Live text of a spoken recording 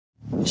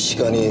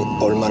시간이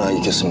얼마나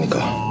있겠습니까?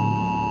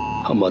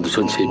 한반도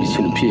전체에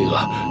미치는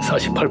피해가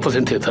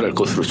 48%에 달할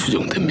것으로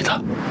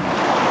추정됩니다.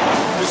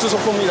 뉴스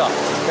속보입니다.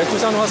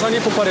 백두산 화산이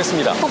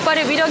폭발했습니다.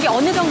 폭발의 위력이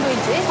어느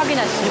정도인지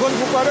확인하시죠. 이번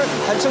폭발은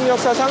한층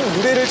역사상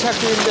유례를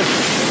찾기 힘든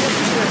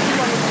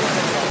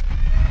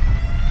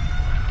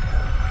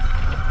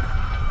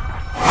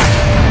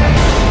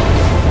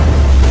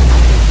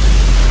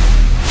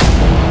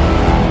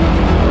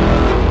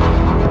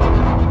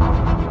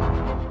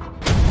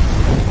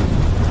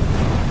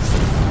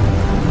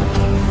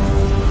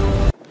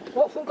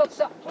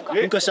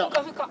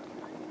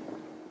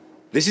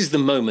This is the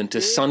moment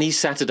a sunny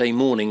Saturday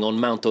morning on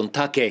Mount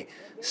Ontake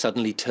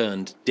suddenly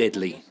turned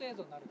deadly.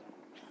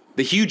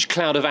 The huge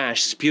cloud of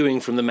ash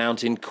spewing from the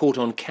mountain caught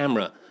on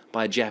camera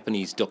by a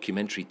Japanese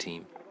documentary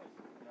team.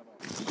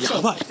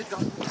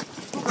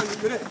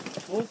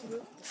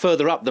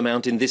 Further up the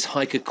mountain, this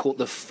hiker caught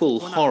the full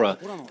horror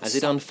as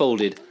it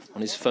unfolded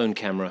on his phone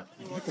camera.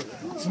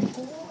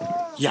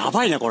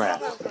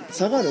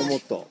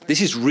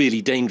 This is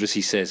really dangerous,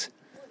 he says.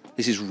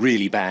 This is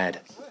really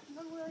bad.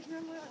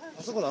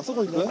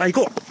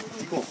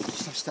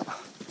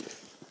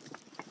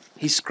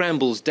 He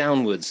scrambles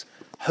downwards,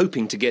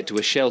 hoping to get to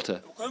a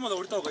shelter.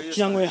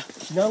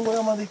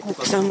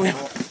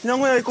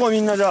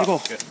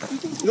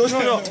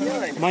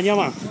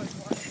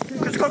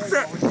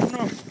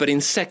 But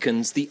in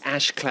seconds, the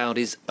ash cloud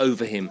is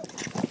over him.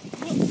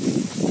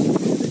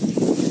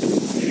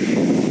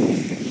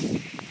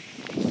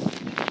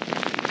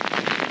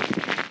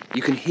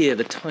 You can hear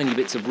the tiny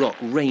bits of rock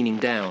raining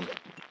down.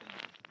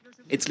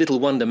 It's little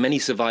wonder many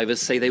survivors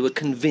say they were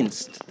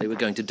convinced they were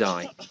going to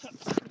die.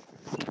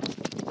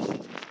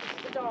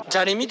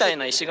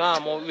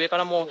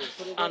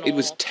 It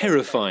was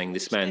terrifying,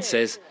 this man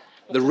says.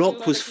 The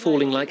rock was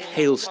falling like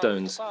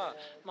hailstones.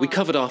 We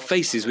covered our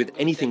faces with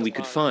anything we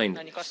could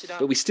find,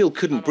 but we still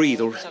couldn't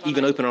breathe or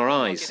even open our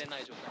eyes.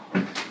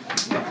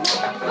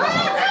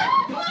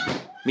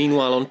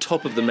 Meanwhile, on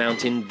top of the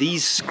mountain,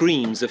 these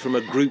screams are from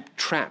a group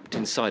trapped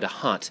inside a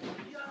hut.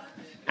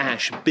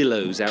 Ash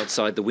billows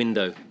outside the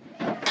window.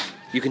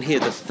 You can hear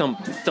the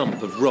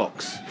thump-thump of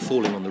rocks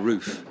falling on the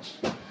roof.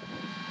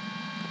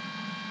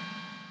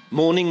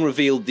 Morning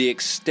revealed the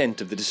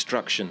extent of the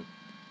destruction.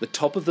 The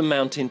top of the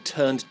mountain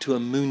turned to a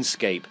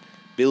moonscape,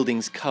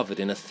 buildings covered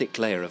in a thick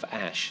layer of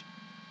ash.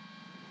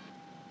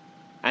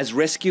 As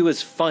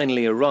rescuers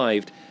finally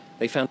arrived,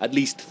 they found at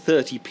least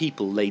 30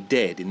 people lay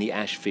dead in the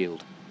ash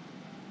field.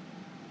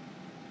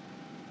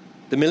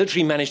 The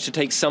military managed to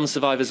take some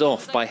survivors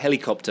off by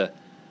helicopter.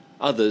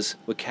 Others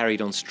were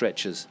carried on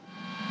stretchers.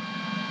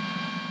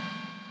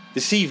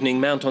 This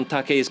evening, Mount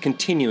Ontake is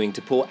continuing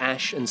to pour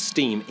ash and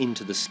steam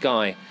into the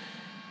sky.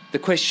 The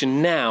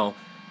question now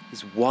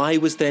is, why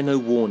was there no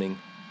warning?